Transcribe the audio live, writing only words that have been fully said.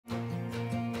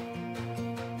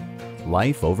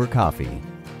Life Over Coffee.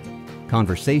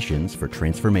 Conversations for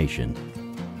transformation.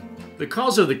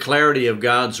 Because of the clarity of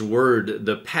God's Word,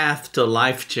 the path to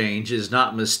life change is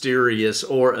not mysterious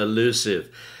or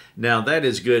elusive. Now, that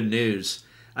is good news.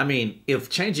 I mean, if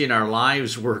changing our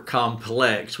lives were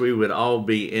complex, we would all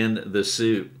be in the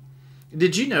soup.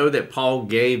 Did you know that Paul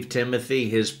gave Timothy,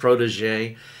 his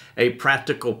protege, a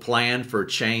practical plan for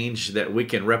change that we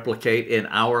can replicate in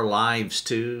our lives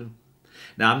too?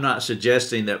 Now, I'm not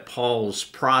suggesting that Paul's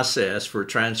process for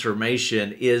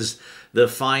transformation is the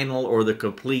final or the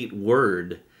complete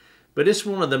word, but it's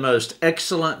one of the most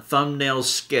excellent thumbnail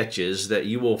sketches that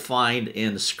you will find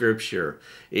in Scripture.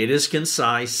 It is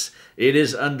concise, it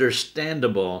is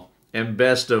understandable, and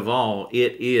best of all,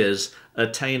 it is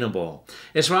attainable.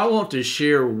 And so I want to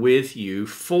share with you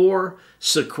 4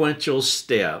 sequential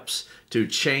steps to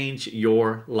change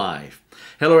your life.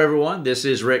 Hello everyone, this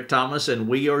is Rick Thomas and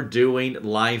we are doing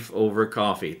Life Over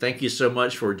Coffee. Thank you so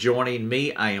much for joining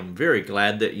me. I am very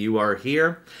glad that you are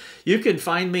here. You can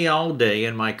find me all day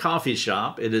in my coffee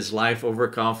shop. It is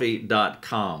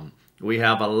lifeovercoffee.com. We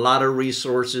have a lot of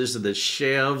resources. The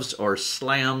shelves are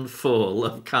slammed full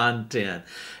of content.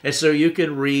 And so you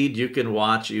can read, you can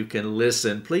watch, you can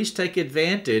listen. Please take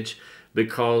advantage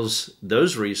because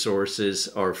those resources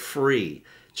are free.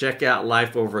 Check out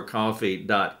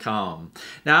lifeovercoffee.com.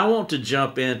 Now, I want to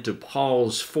jump into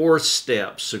Paul's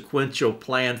 4-step sequential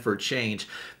plan for change,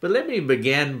 but let me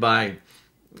begin by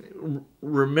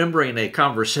remembering a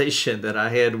conversation that I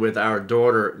had with our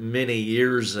daughter many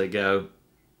years ago.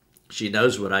 She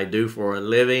knows what I do for a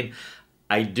living.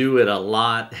 I do it a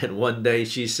lot. And one day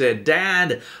she said,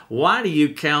 "Dad, why do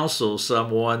you counsel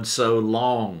someone so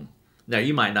long?" Now,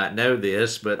 you might not know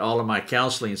this, but all of my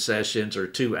counseling sessions are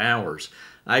 2 hours.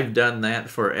 I've done that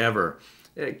forever.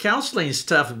 Counseling's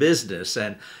tough business,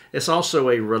 and it's also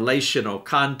a relational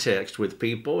context with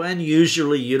people, and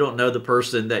usually you don't know the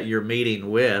person that you're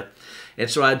meeting with. And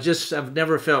so I've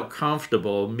never felt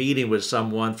comfortable meeting with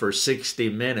someone for 60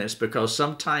 minutes because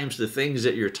sometimes the things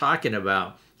that you're talking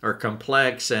about are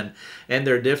complex and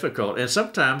they're difficult. And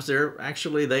sometimes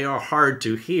they are hard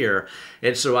to hear.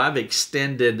 And so I've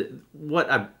extended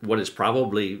what is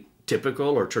probably typical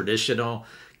or traditional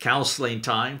counseling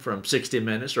time from 60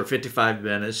 minutes or 55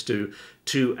 minutes to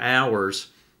 2 hours.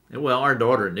 And well, our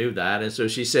daughter knew that. And so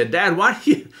she said, "Dad, why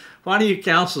do you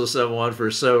counsel someone for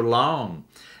so long?"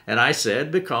 And I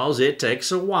said, "Because it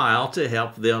takes a while to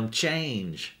help them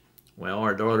change." Well,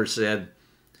 our daughter said,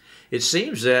 "It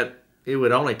seems that it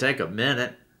would only take a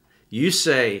minute. You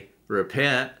say,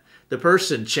 repent, the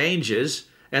person changes,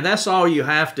 and that's all you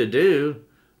have to do.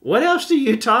 What else do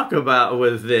you talk about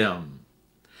with them?"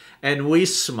 And we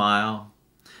smile,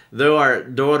 though our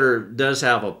daughter does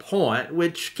have a point,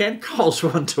 which can cause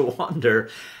one to wonder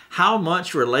how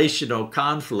much relational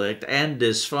conflict and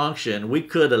dysfunction we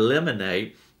could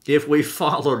eliminate if we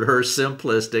followed her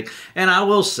simplistic, and I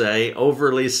will say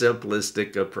overly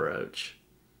simplistic approach.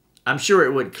 I'm sure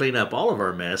it would clean up all of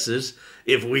our messes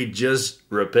if we just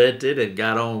repented and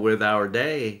got on with our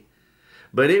day.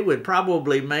 But it would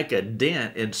probably make a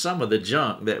dent in some of the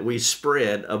junk that we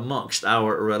spread amongst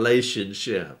our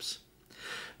relationships.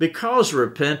 Because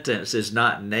repentance is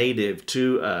not native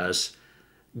to us,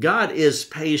 God is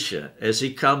patient as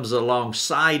He comes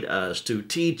alongside us to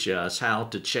teach us how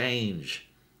to change.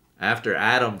 After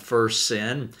Adam first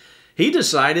sinned, he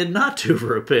decided not to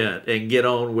repent and get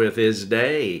on with his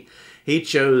day. He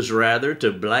chose rather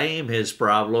to blame his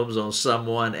problems on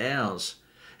someone else.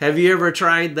 Have you ever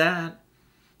tried that?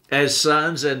 As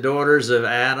sons and daughters of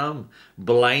Adam,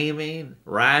 blaming,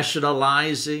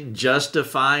 rationalizing,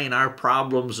 justifying our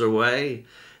problems away.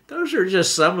 Those are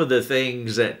just some of the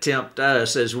things that tempt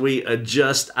us as we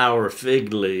adjust our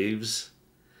fig leaves.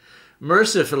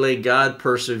 Mercifully, God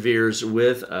perseveres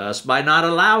with us by not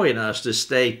allowing us to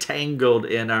stay tangled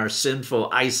in our sinful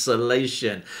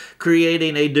isolation,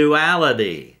 creating a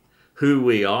duality. Who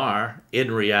we are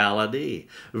in reality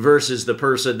versus the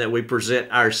person that we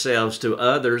present ourselves to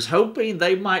others, hoping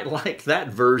they might like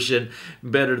that version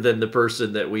better than the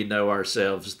person that we know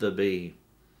ourselves to be.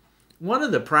 One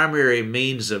of the primary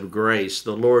means of grace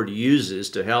the Lord uses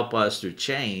to help us to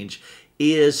change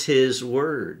is His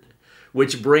Word,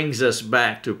 which brings us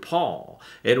back to Paul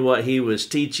and what he was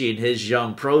teaching his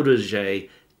young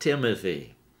protege,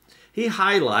 Timothy. He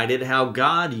highlighted how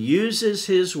God uses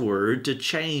His Word to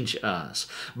change us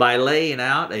by laying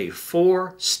out a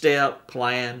 4-step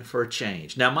plan for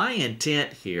change. Now, my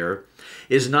intent here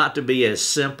is not to be as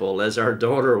simple as our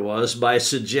daughter was by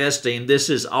suggesting this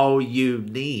is all you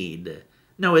need.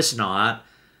 No, it's not.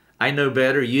 I know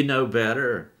better, you know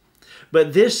better.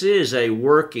 But this is a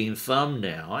working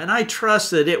thumbnail, and I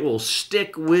trust that it will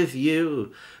stick with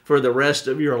you for the rest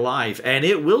of your life. And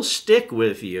it will stick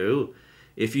with you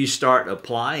if you start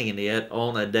applying it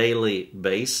on a daily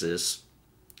basis.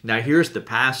 Now here's the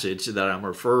passage that I'm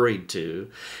referring to.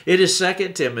 It is 2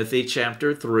 Timothy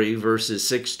chapter 3, verses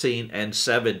 16 and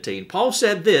 17. Paul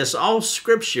said this, "All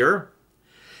Scripture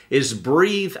is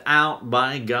breathed out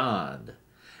by God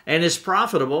and is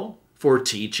profitable for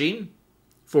teaching,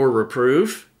 for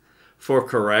reproof, for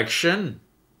correction,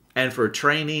 and for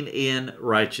training in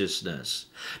righteousness,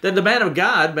 that the man of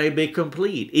God may be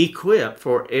complete, equipped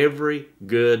for every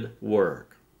good work."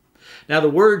 Now, the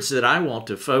words that I want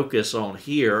to focus on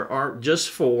here are just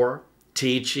for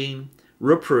teaching,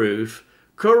 reproof,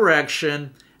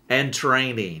 correction, and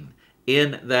training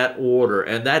in that order.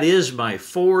 And that is my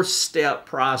 4-step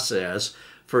process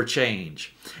for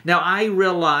change. Now, I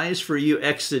realize for you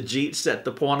exegetes that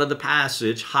the point of the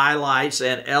passage highlights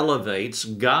and elevates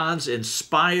God's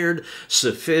inspired,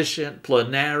 sufficient,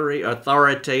 plenary,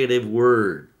 authoritative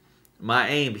word. My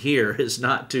aim here is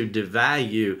not to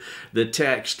devalue the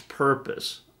text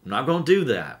purpose. I'm not going to do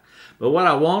that. But what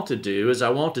I want to do is I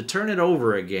want to turn it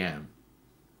over again.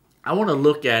 I want to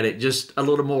look at it just a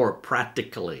little more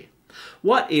practically.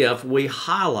 What if we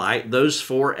highlight those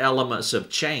 4 elements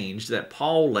of change that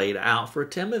Paul laid out for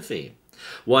Timothy?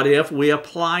 What if we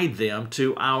applied them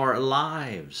to our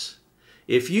lives?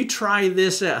 If you try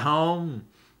this at home,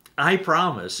 I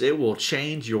promise it will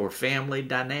change your family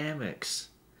dynamics.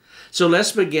 So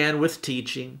let's begin with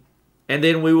teaching, and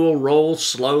then we will roll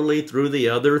slowly through the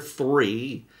other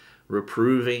 3,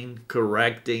 reproving,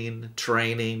 correcting,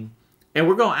 training. And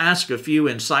we're going to ask a few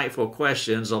insightful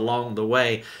questions along the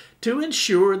way to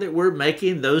ensure that we're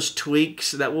making those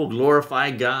tweaks that will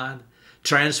glorify God,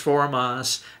 transform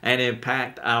us, and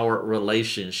impact our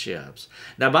relationships.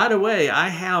 Now, by the way, I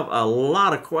have a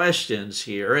lot of questions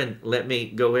here, and let me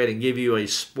go ahead and give you a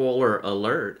spoiler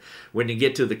alert. When you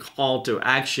get to the call to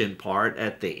action part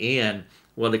at the end,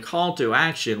 well, the call to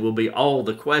action will be all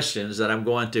the questions that I'm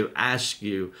going to ask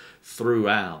you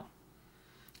throughout.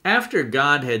 After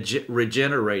God had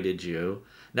regenerated you,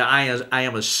 now I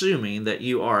am assuming that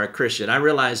you are a Christian. I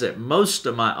realize that most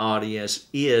of my audience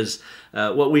is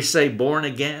what we say born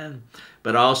again,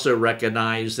 but I also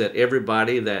recognize that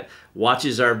everybody that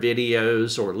watches our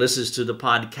videos or listens to the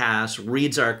podcast,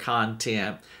 reads our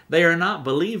content, they are not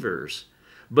believers.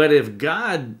 But if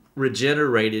God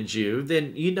regenerated you,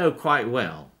 then you know quite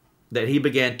well that He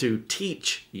began to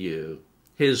teach you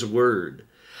His Word.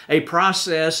 A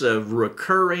process of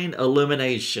recurring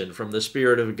illumination from the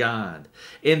Spirit of God,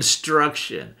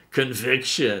 instruction,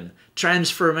 conviction,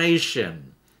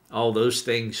 transformation. All those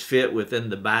things fit within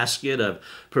the basket of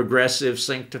progressive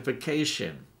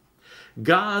sanctification.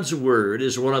 God's Word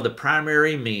is one of the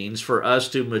primary means for us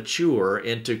to mature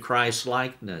into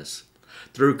Christ-likeness.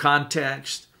 Through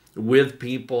context, with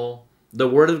people, the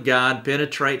Word of God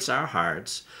penetrates our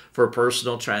hearts for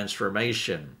personal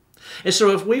transformation. And so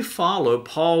if we follow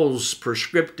Paul's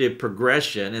prescriptive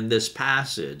progression in this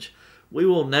passage, we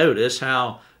will notice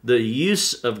how the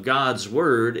use of God's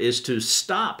Word is to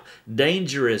stop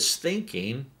dangerous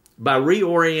thinking by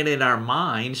reorienting our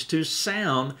minds to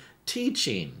sound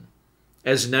teaching.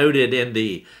 As noted in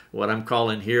the, what I'm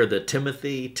calling here, the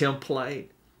Timothy template,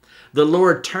 the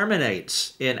Lord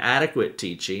terminates inadequate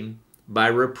teaching by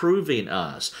reproving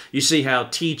us. You see how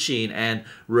teaching and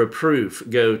reproof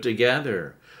go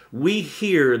together. We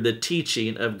hear the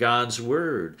teaching of God's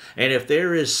Word. And if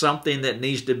there is something that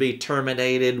needs to be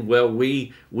terminated, well,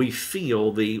 we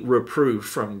feel the reproof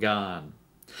from God.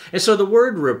 And so the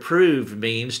word reprove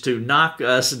means to knock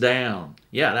us down.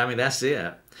 Yeah, I mean, that's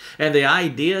it. And the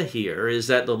idea here is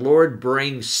that the Lord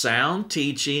brings sound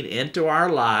teaching into our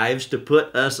lives to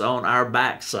put us on our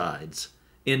backsides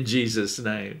in Jesus'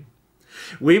 name.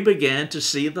 We begin to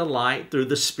see the light through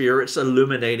the Spirit's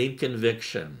illuminating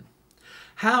conviction.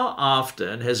 How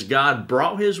often has God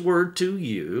brought His Word to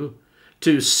you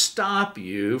to stop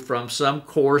you from some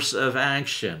course of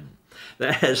action?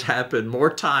 That has happened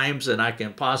more times than I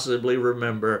can possibly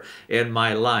remember in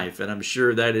my life, and I'm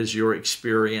sure that is your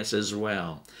experience as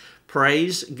well.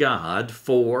 Praise God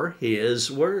for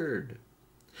His Word.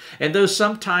 And though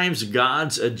sometimes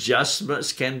God's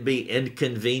adjustments can be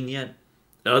inconvenient,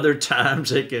 other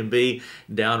times it can be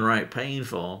downright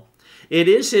painful, it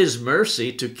is His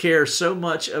mercy to care so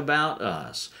much about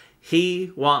us.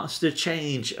 He wants to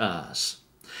change us.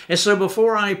 And so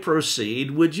before I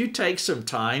proceed, would you take some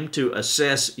time to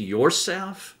assess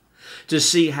yourself, to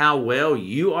see how well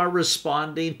you are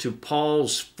responding to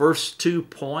Paul's first 2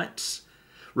 points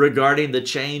regarding the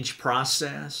change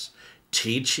process,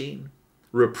 teaching,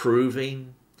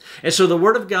 reproving. And so the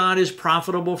Word of God is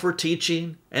profitable for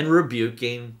teaching and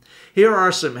rebuking. Here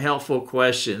are some helpful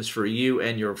questions for you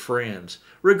and your friends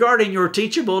regarding your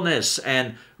teachableness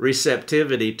and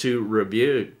receptivity to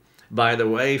rebuke. By the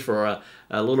way, for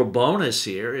a little bonus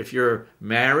here, if you're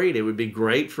married, it would be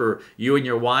great for you and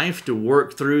your wife to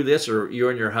work through this, or you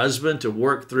and your husband to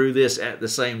work through this at the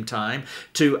same time,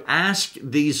 to ask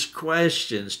these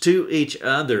questions to each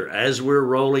other as we're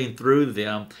rolling through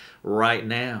them right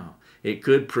now. It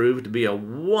could prove to be a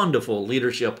wonderful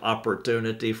leadership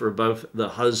opportunity for both the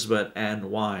husband and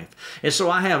wife. And so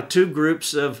I have two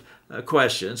groups of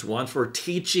questions, one for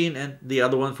teaching and the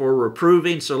other one for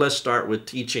reproving. So let's start with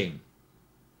teaching.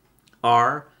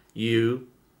 Are you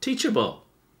teachable?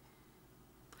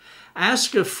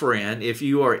 Ask a friend if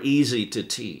you are easy to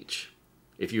teach.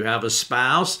 If you have a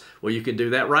spouse, well, you can do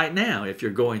that right now. If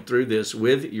you're going through this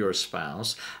with your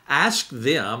spouse, ask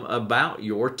them about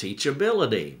your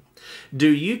teachability. Do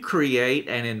you create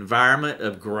an environment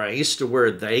of grace to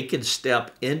where they can step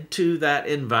into that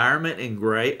environment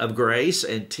of grace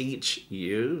and teach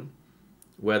you?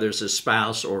 Whether it's a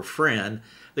spouse or friend,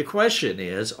 the question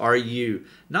is, are you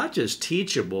not just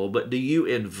teachable, but do you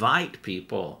invite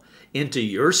people into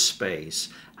your space,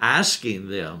 asking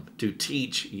them to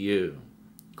teach you?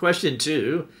 Question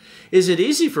 2, is it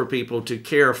easy for people to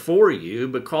care for you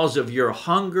because of your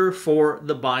hunger for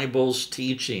the Bible's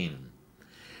teaching?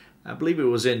 I believe it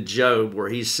was in Job where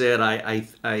he said,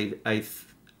 I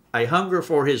hunger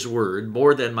for his word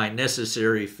more than my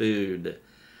necessary food.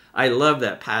 I love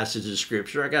that passage of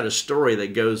Scripture. I got a story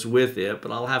that goes with it,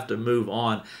 but I'll have to move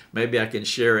on. Maybe I can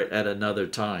share it at another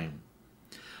time.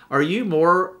 Are you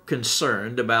more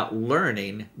concerned about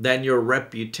learning than your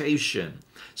reputation?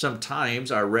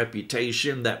 Sometimes our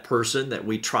reputation, that person that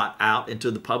we trot out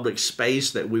into the public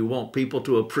space that we want people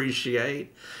to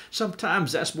appreciate,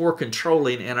 sometimes that's more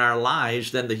controlling in our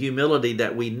lives than the humility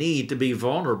that we need to be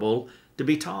vulnerable to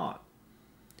be taught.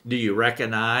 Do you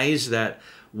recognize that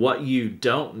what you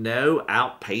don't know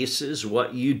outpaces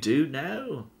what you do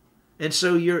know? And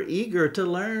so you're eager to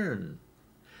learn.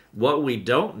 What we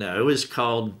don't know is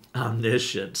called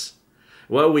omniscience.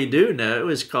 What we do know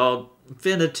is called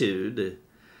finitude.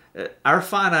 Our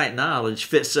finite knowledge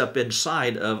fits up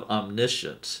inside of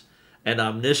omniscience. And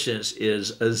omniscience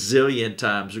is a zillion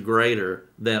times greater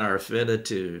than our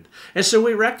finitude. And so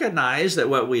we recognize that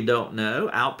what we don't know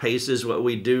outpaces what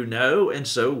we do know, and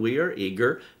so we are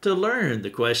eager to learn. The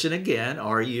question again,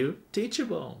 are you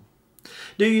teachable?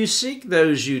 Do you seek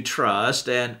those you trust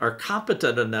and are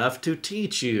competent enough to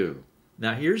teach you?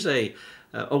 Now here's a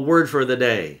word for the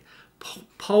day.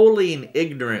 Polling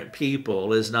ignorant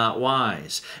people is not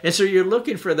wise. And so you're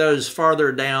looking for those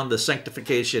farther down the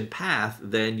sanctification path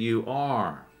than you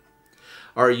are.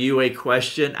 Are you a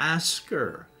question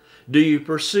asker? Do you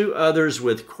pursue others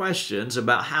with questions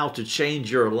about how to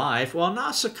change your life while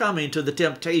not succumbing to the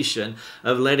temptation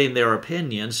of letting their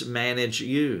opinions manage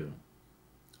you?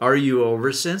 Are you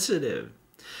oversensitive?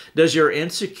 Does your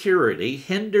insecurity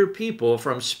hinder people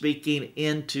from speaking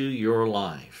into your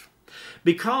life?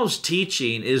 Because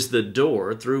teaching is the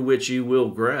door through which you will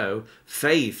grow,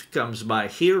 faith comes by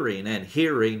hearing and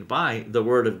hearing by the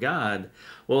Word of God,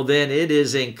 well then it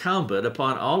is incumbent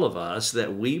upon all of us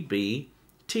that we be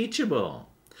teachable.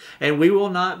 And we will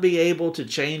not be able to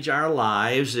change our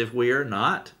lives if we are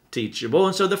not teachable.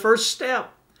 And so the first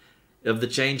step of the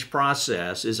change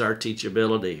process is our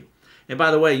teachability. And by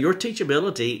the way, your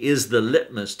teachability is the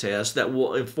litmus test that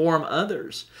will inform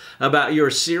others about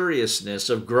your seriousness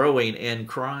of growing in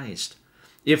Christ.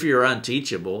 If you're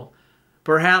unteachable,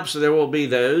 perhaps there will be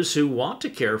those who want to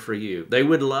care for you. They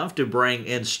would love to bring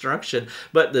instruction,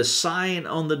 but the sign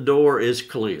on the door is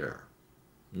clear.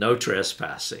 No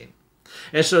trespassing.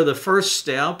 And so the first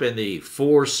step in the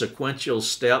 4 sequential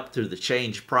step through the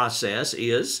change process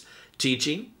is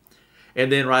teaching. And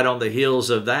then right on the heels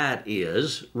of that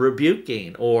is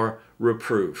rebuking or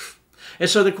reproof. And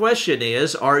so the question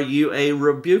is, are you a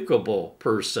rebukable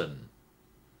person?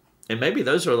 And maybe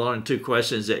those are the only 2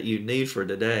 questions that you need for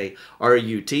today. Are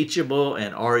you teachable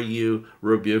and are you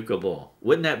rebukable?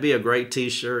 Wouldn't that be a great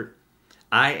t-shirt?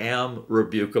 I am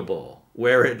rebukable.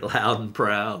 Wear it loud and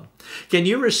proud. Can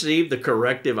you receive the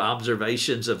corrective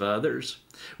observations of others?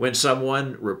 When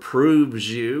someone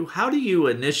reproves you, how do you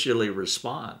initially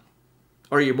respond?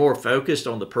 Are you more focused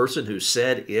on the person who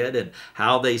said it and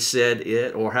how they said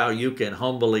it, or how you can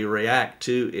humbly react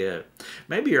to it?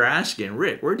 Maybe you're asking,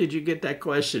 Rick, where did you get that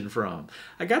question from?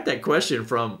 I got that question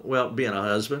from, well, being a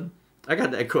husband. I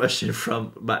got that question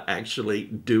from by actually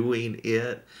doing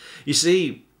it. You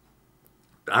see,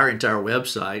 our entire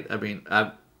website,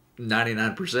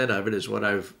 99% of it is what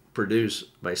I've produce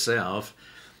myself,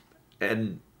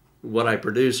 and what I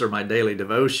produce are my daily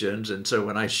devotions. And so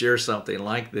when I share something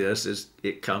like this,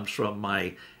 it comes from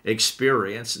my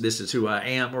experience. This is who I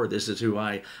am, or this is who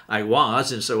I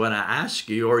was. And so when I ask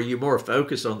you, are you more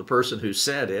focused on the person who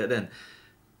said it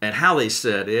and how they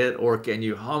said it, or can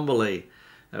you humbly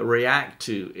react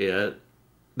to it?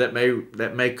 That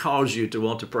may cause you to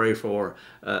want to pray for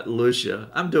Lucia.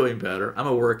 I'm doing better. I'm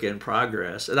a work in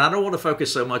progress. And I don't want to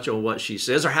focus so much on what she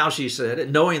says or how she said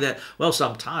it, knowing that, well,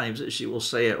 sometimes she will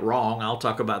say it wrong. I'll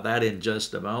talk about that in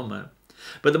just a moment.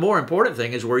 But the more important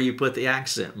thing is where you put the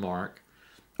accent mark.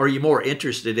 Are you more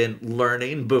interested in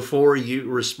learning before you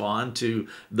respond to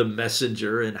the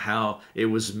messenger and how it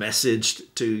was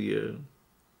messaged to you?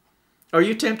 Are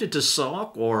you tempted to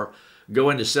sulk or go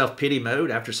into self-pity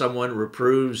mode after someone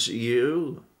reproves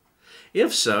you?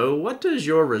 If so, what does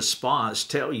your response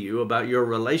tell you about your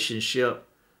relationship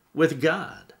with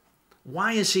God?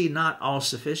 Why is He not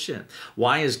all-sufficient?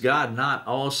 Why is God not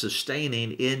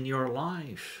all-sustaining in your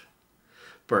life?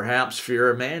 Perhaps fear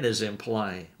of man is in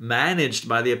play, managed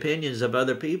by the opinions of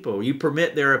other people. You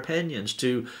permit their opinions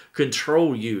to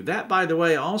control you. That, by the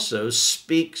way, also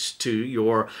speaks to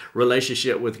your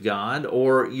relationship with God,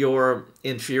 or your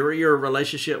inferior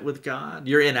relationship with God,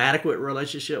 your inadequate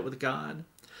relationship with God.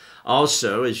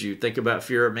 Also, as you think about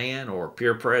fear of man or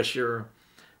peer pressure,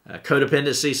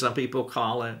 codependency, some people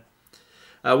call it,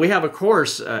 we have a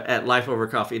course at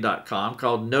lifeovercoffee.com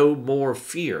called No More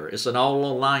Fear. It's an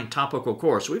all-online topical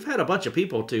course. We've had a bunch of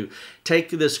people to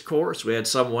take this course. We had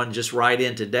someone just write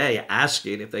in today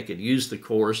asking if they could use the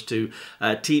course to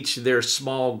teach their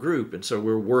small group. And so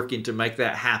we're working to make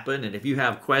that happen. And if you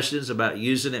have questions about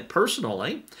using it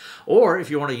personally, or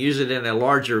if you want to use it in a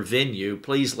larger venue,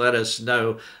 please let us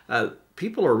know.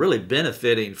 People are really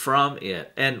benefiting from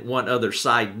it. And one other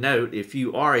side note, if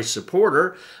you are a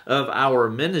supporter of our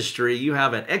ministry, you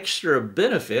have an extra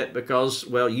benefit because,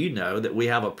 well, you know that we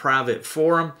have a private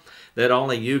forum that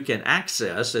only you can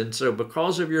access. And so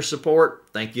because of your support,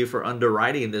 thank you for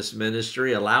underwriting this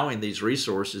ministry, allowing these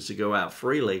resources to go out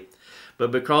freely. But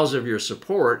because of your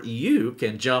support, you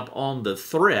can jump on the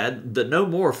thread, the No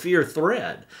More Fear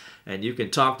thread. And you can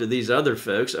talk to these other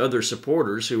folks, other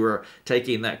supporters who are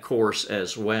taking that course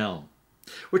as well.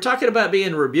 We're talking about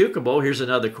being rebukable. Here's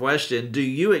another question. Do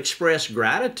you express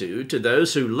gratitude to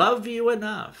those who love you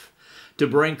enough to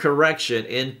bring correction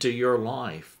into your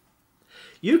life?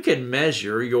 You can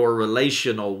measure your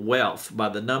relational wealth by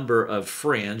the number of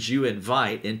friends you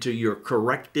invite into your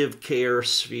corrective care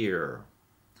sphere.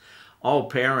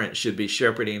 All parents should be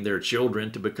shepherding their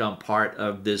children to become part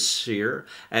of this sphere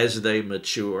as they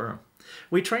mature.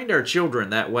 We trained our children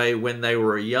that way when they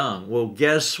were young. Well,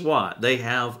 guess what? They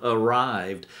have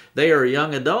arrived. They are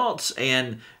young adults,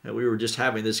 and we were just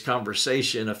having this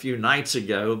conversation a few nights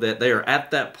ago that they are at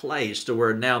that place to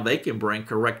where now they can bring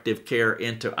corrective care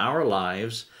into our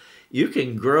lives. You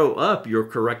can grow up your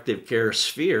corrective care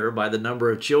sphere by the number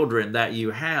of children that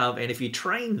you have. And if you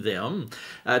train them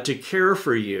to care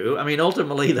for you, I mean,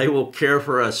 ultimately they will care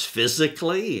for us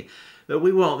physically, but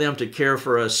we want them to care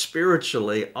for us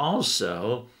spiritually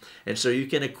also. And so you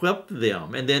can equip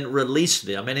them and then release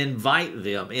them and invite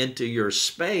them into your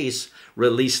space,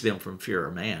 release them from fear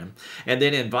of man, and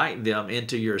then invite them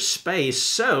into your space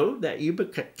so that you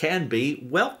can be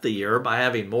wealthier by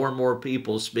having more and more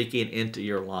people speaking into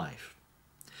your life.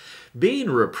 Being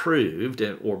reproved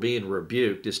or being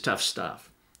rebuked is tough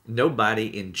stuff.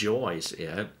 Nobody enjoys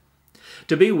it.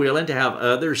 To be willing to have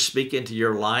others speak into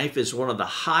your life is one of the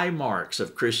high marks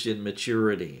of Christian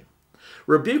maturity.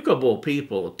 Rebukable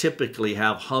people typically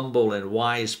have humble and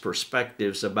wise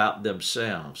perspectives about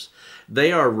themselves.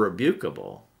 They are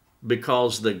rebukable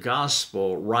because the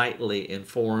gospel rightly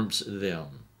informs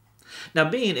them. Now,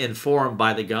 being informed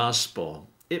by the gospel,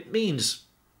 it means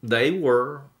they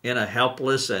were in a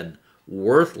helpless and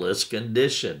worthless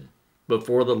condition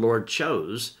before the Lord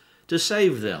chose to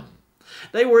save them.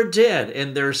 They were dead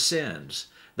in their sins.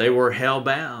 They were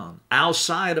hell-bound,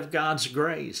 outside of God's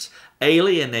grace.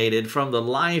 Alienated from the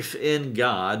life in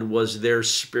God was their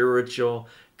spiritual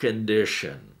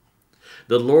condition.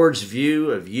 The Lord's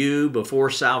view of you before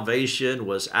salvation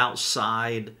was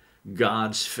outside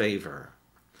God's favor.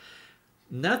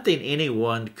 Nothing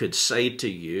anyone could say to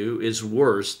you is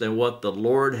worse than what the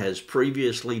Lord has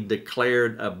previously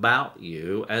declared about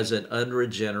you as an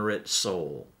unregenerate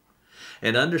soul.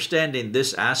 And understanding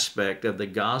this aspect of the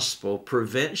gospel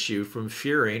prevents you from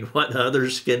fearing what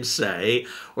others can say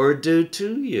or do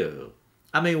to you.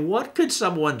 I mean, what could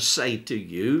someone say to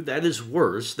you that is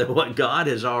worse than what God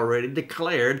has already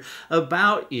declared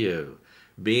about you?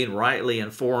 Being rightly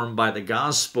informed by the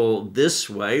gospel this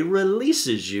way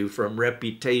releases you from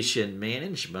reputation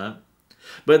management.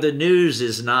 But the news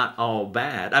is not all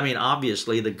bad. I mean,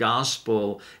 obviously, the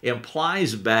gospel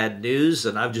implies bad news,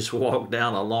 and I've just walked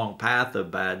down a long path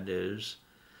of bad news.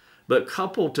 But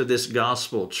coupled to this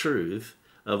gospel truth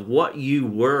of what you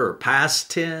were,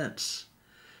 past tense,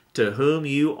 to whom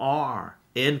you are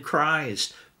in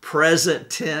Christ, present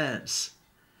tense,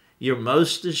 you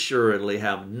most assuredly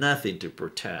have nothing to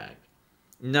protect,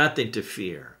 nothing to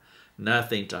fear,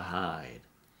 nothing to hide.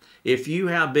 If you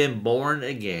have been born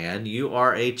again, you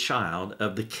are a child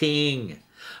of the King,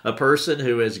 a person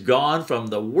who has gone from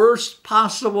the worst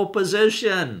possible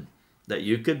position that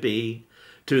you could be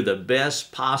to the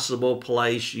best possible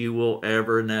place you will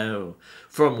ever know,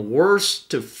 from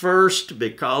worst to first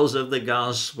because of the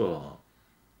gospel.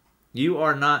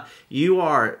 You're not,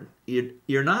 if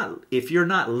you're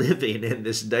not living in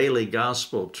this daily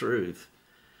gospel truth,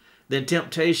 then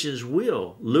temptations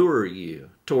will lure you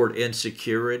toward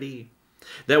insecurity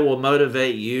that will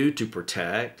motivate you to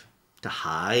protect, to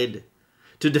hide,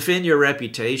 to defend your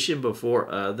reputation before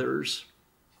others.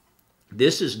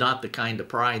 This is not the kind of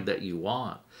pride that you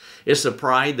want. It's a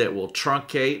pride that will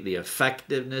truncate the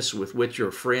effectiveness with which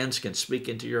your friends can speak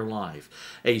into your life.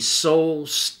 A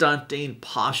soul-stunting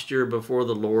posture before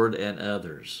the Lord and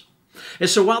others. And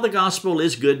so while the gospel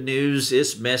is good news,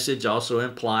 its message also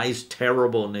implies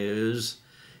terrible news.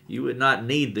 You would not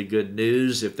need the good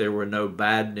news if there were no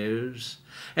bad news.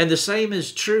 And the same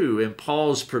is true in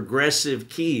Paul's progressive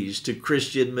keys to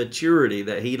Christian maturity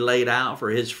that he laid out for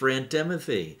his friend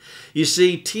Timothy. You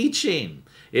see, teaching,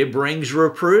 it brings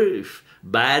reproof,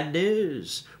 bad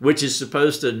news, which is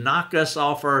supposed to knock us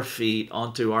off our feet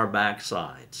onto our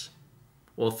backsides.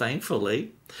 Well,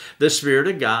 thankfully, the Spirit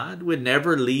of God would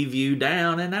never leave you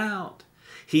down and out.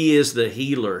 He is the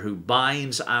healer who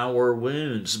binds our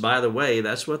wounds. By the way,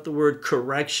 that's what the word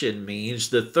correction means,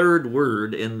 the third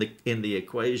word in the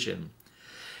equation.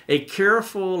 A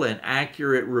careful and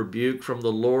accurate rebuke from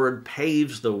the Lord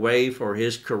paves the way for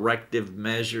His corrective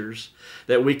measures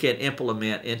that we can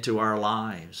implement into our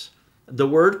lives. The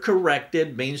word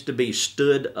corrected means to be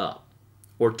stood up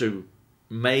or to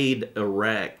made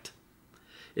erect.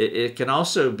 It can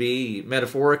also be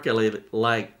metaphorically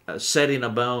like setting a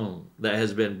bone that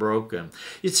has been broken.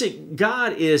 You see,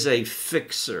 God is a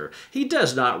fixer. He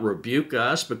does not rebuke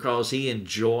us because He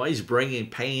enjoys bringing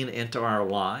pain into our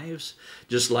lives.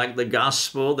 Just like the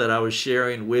gospel that I was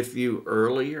sharing with you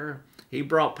earlier, He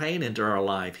brought pain into our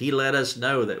life. He let us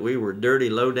know that we were dirty,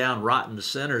 low-down, rotten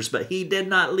sinners, but He did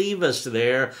not leave us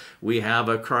there. We have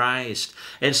a Christ.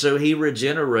 And so He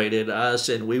regenerated us,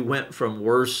 and we went from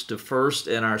worst to first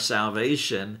in our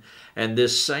salvation. And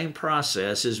this same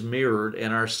process is mirrored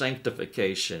in our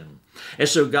sanctification. And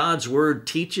so God's Word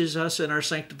teaches us in our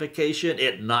sanctification.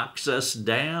 It knocks us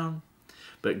down,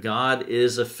 but God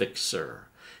is a fixer.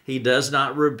 He does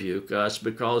not rebuke us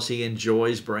because He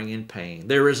enjoys bringing pain.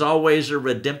 There is always a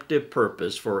redemptive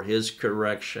purpose for His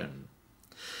correction.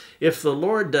 If the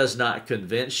Lord does not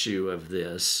convince you of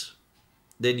this,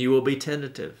 then you will be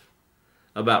tentative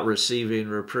about receiving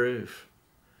reproof.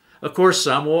 Of course,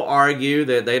 some will argue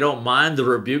that they don't mind the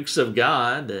rebukes of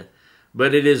God,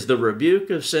 but it is the rebuke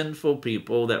of sinful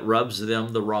people that rubs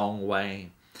them the wrong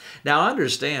way. Now, I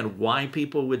understand why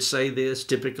people would say this.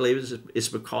 Typically, it's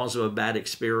because of a bad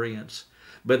experience.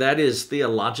 But that is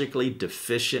theologically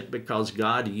deficient because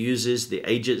God uses the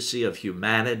agency of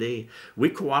humanity. We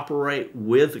cooperate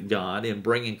with God in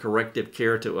bringing corrective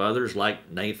care to others,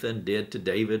 like Nathan did to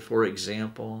David, for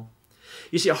example.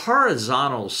 You see,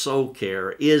 horizontal soul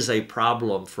care is a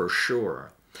problem for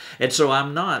sure. And so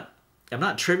I'm not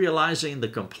trivializing the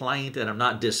complaint, and I'm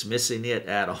not dismissing it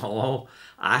at all.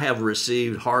 I have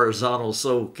received horizontal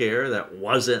soul care that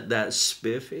wasn't that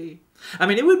spiffy. I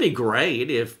mean, it would be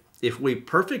great if we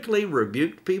perfectly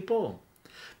rebuked people,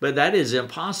 but that is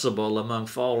impossible among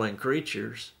fallen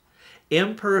creatures.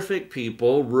 Imperfect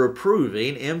people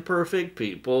reproving imperfect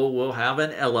people will have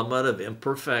an element of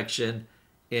imperfection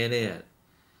in it.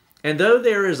 And though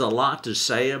there is a lot to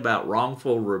say about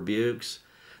wrongful rebukes,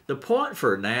 the point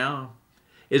for now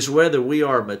is whether we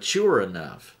are mature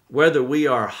enough, whether we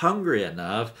are hungry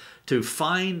enough to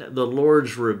find the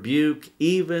Lord's rebuke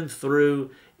even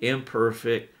through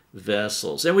imperfect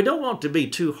vessels. And we don't want to be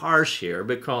too harsh here,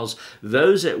 because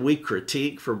those that we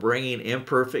critique for bringing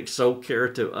imperfect soul care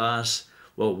to us,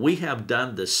 well, we have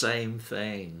done the same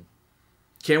thing.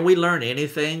 Can we learn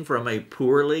anything from a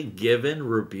poorly given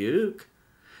rebuke?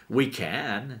 We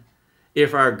can,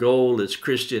 if our goal is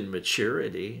Christian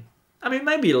maturity. I mean,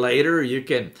 maybe later you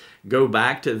can go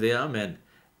back to them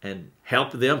and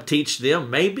help them, teach them.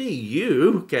 Maybe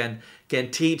you can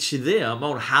teach them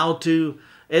on how to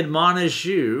admonish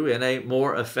you in a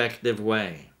more effective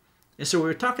way. And so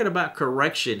we're talking about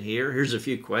correction here. Here's a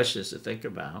few questions to think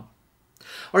about.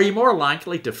 Are you more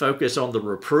likely to focus on the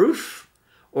reproof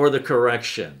or the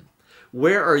correction?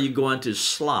 Where are you going to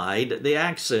slide the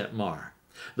accent mark?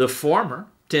 The former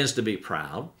tends to be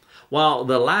proud, while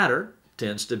the latter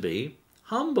tends to be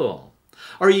humble.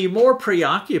 Are you more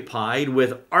preoccupied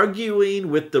with arguing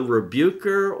with the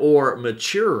rebuker or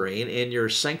maturing in your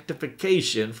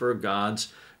sanctification for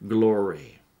God's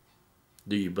glory?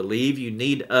 Do you believe you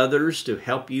need others to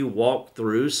help you walk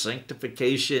through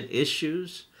sanctification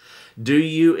issues? Do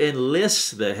you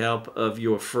enlist the help of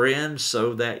your friends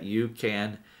so that you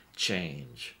can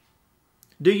change?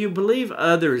 Do you believe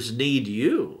others need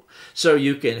you so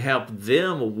you can help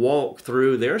them walk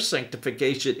through their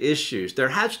sanctification issues? There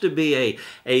has to be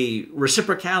a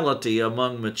reciprocality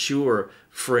among mature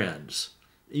friends.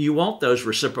 You want those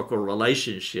reciprocal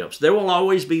relationships. There will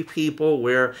always be people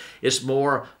where it's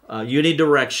more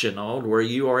unidirectional, where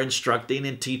you are instructing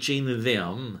and teaching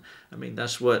them. I mean,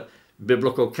 that's what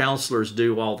biblical counselors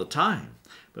do all the time.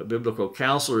 But biblical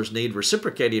counselors need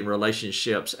reciprocating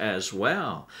relationships as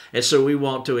well. And so we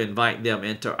want to invite them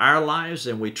into our lives,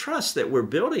 and we trust that we're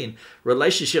building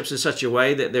relationships in such a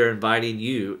way that they're inviting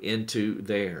you into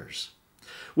theirs.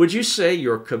 Would you say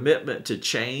your commitment to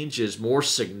change is more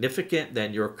significant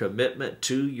than your commitment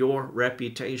to your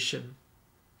reputation?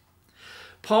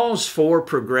 Paul's 4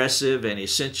 progressive and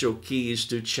essential keys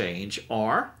to change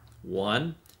are: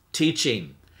 1.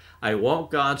 Teaching. I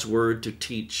want God's Word to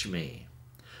teach me.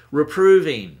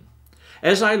 Reproving.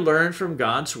 As I learn from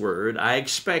God's Word, I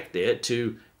expect it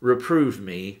to reprove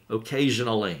me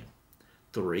occasionally.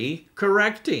 3.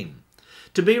 Correcting.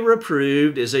 To be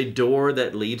reproved is a door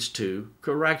that leads to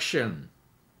correction.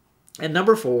 And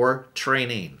number 4,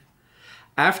 training.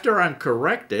 After I'm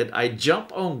corrected, I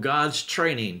jump on God's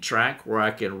training track where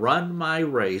I can run my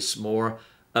race more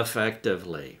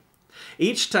effectively.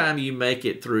 Each time you make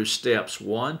it through steps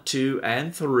 1, 2,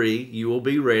 and 3, you will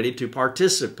be ready to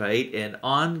participate in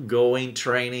ongoing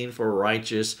training for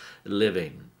righteous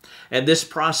living. And this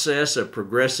process of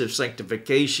progressive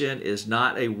sanctification is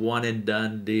not a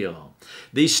one-and-done deal.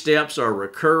 These steps are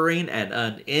recurring and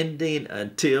unending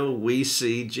until we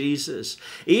see Jesus.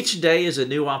 Each day is a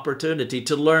new opportunity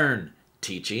to learn,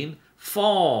 teaching,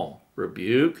 fall,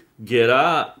 rebuke, get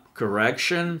up,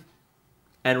 correction,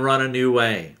 and run a new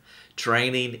way.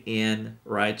 Training in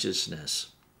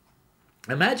righteousness.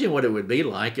 Imagine what it would be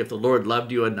like if the Lord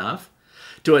loved you enough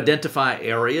to identify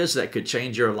areas that could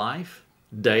change your life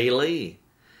daily.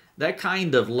 That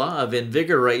kind of love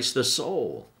invigorates the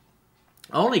soul.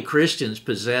 Only Christians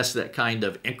possess that kind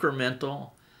of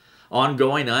incremental,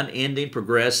 ongoing, unending,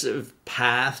 progressive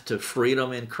path to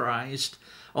freedom in Christ.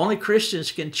 Only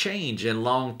Christians can change in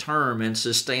long-term and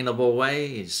sustainable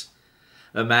ways.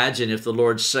 Imagine if the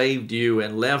Lord saved you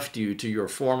and left you to your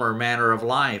former manner of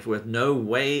life with no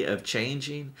way of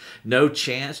changing, no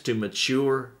chance to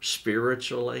mature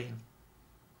spiritually.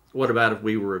 What about if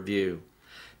we review?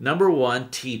 Number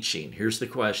 1, teaching. Here's the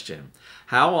question.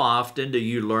 How often do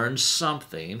you learn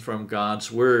something from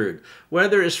God's Word,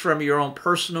 whether it's from your own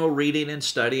personal reading and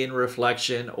study and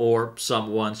reflection or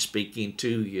someone speaking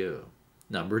to you?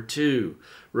 Number 2,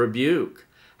 rebuke.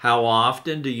 How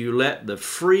often do you let the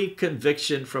free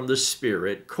conviction from the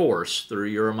Spirit course through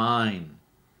your mind?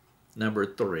 Number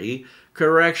 3,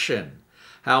 correction.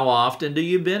 How often do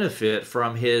you benefit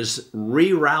from His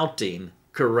rerouting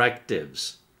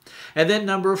correctives? And then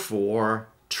number 4,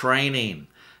 training.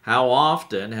 How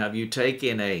often have you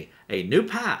taken a new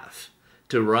path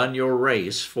to run your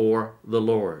race for the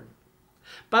Lord?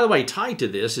 By the way, tied to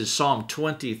this is Psalm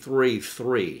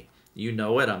 23:3. You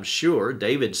know it, I'm sure.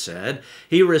 David said,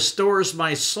 He restores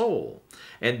my soul.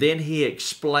 And then he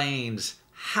explains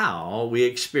how we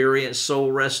experience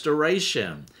soul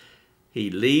restoration. He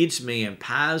leads me in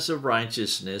paths of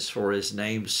righteousness for His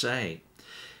name's sake.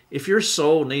 If your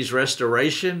soul needs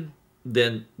restoration,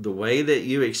 then the way that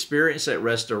you experience that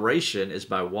restoration is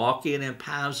by walking in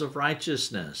paths of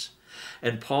righteousness.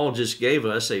 And Paul just gave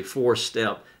us a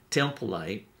 4-step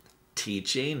template: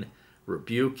 teaching,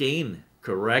 rebuking,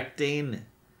 correcting,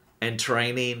 and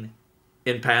training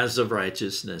in paths of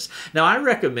righteousness. Now, I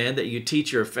recommend that you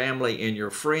teach your family and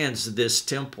your friends this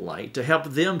template to help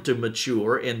them to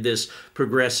mature in this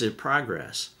progressive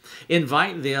progress.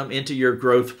 Invite them into your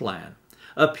growth plan.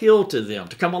 Appeal to them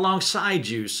to come alongside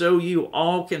you so you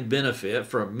all can benefit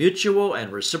from mutual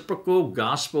and reciprocal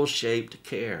gospel-shaped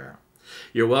care.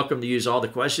 You're welcome to use all the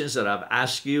questions that I've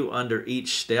asked you under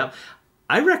each step.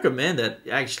 I recommend that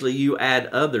actually you add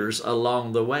others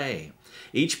along the way.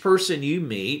 Each person you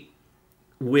meet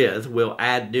with will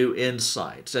add new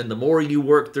insights, and the more you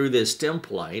work through this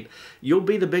template, you'll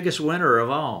be the biggest winner of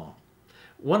all.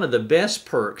 One of the best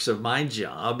perks of my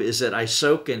job is that I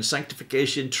soak in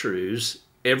sanctification truths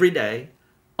every day,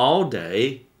 all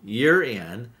day, year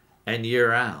in and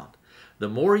year out. The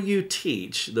more you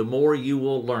teach, the more you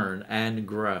will learn and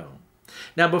grow.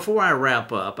 Now, before I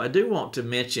wrap up, I do want to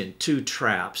mention two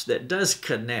traps that does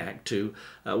connect to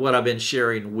what I've been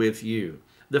sharing with you.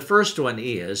 The first one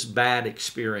is bad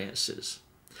experiences.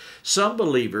 Some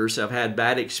believers have had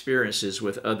bad experiences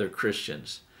with other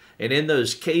Christians. And in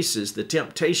those cases, the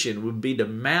temptation would be to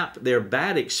map their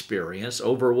bad experience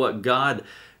over what God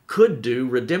could do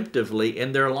redemptively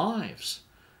in their lives.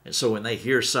 And so when they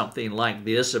hear something like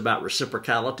this about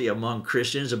reciprocality among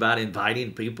Christians, about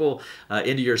inviting people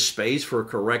into your space for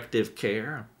corrective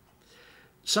care,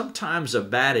 sometimes a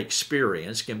bad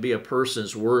experience can be a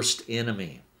person's worst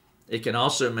enemy. It can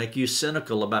also make you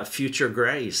cynical about future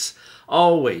grace,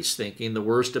 always thinking the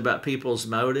worst about people's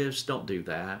motives. Don't do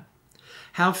that.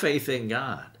 Have faith in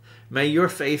God. May your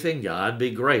faith in God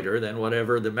be greater than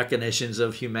whatever the machinations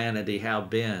of humanity have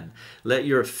been. Let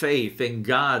your faith in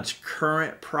God's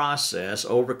current process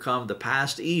overcome the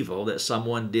past evil that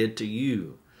someone did to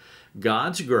you.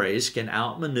 God's grace can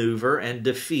outmaneuver and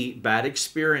defeat bad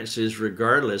experiences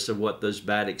regardless of what those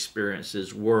bad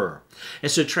experiences were. And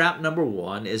so trap number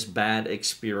one is bad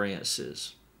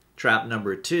experiences. Trap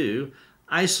number two,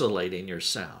 isolating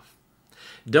yourself.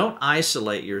 Don't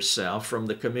isolate yourself from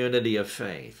the community of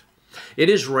faith. It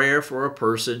is rare for a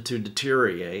person to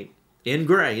deteriorate in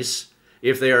grace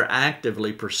if they are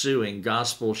actively pursuing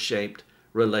gospel-shaped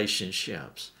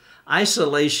relationships.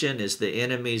 Isolation is the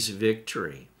enemy's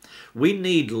victory. We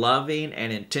need loving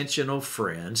and intentional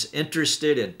friends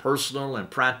interested in personal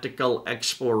and practical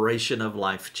exploration of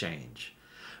life change.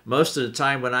 Most of the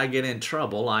time when I get in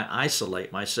trouble, I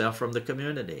isolate myself from the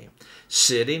community.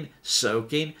 Sitting,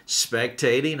 soaking,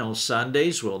 spectating on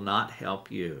Sundays will not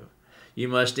help you. You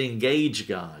must engage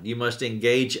God. You must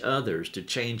engage others to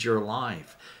change your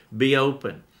life. Be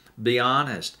open. Be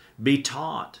honest. Be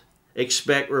taught.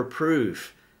 Expect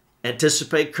reproof.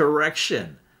 Anticipate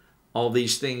correction. All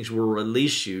these things will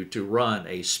release you to run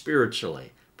a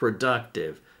spiritually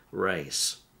productive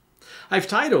race. I've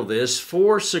titled this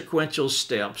 4 Sequential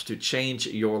Steps to Change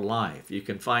Your Life. You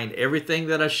can find everything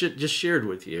that I just shared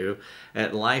with you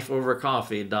at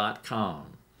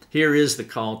lifeovercoffee.com. Here is the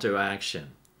call to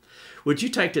action. Would you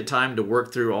take the time to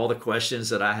work through all the questions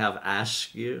that I have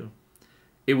asked you?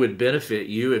 It would benefit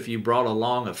you if you brought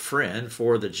along a friend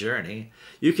for the journey.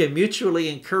 You can mutually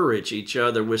encourage each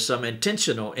other with some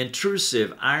intentional,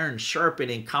 intrusive,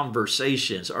 iron-sharpening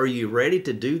conversations. Are you ready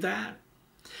to do that?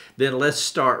 Then let's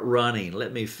start running.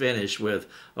 Let me finish with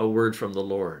a word from the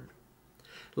Lord.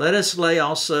 Let us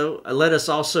also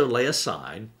lay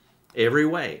aside every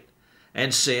weight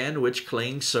and sin which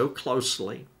clings so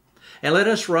closely, and let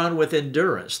us run with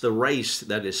endurance the race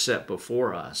that is set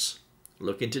before us,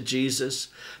 looking to Jesus,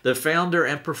 the founder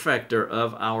and perfecter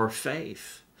of our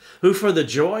faith, who for the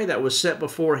joy that was set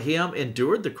before him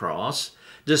endured the cross,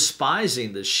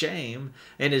 despising the shame,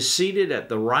 and is seated at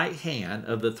the right hand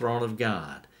of the throne of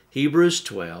God. Hebrews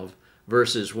 12,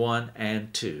 verses 1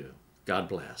 and 2. God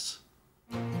bless.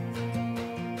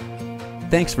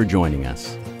 Thanks for joining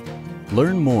us.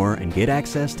 Learn more and get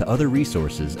access to other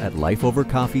resources at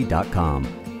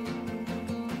lifeovercoffee.com.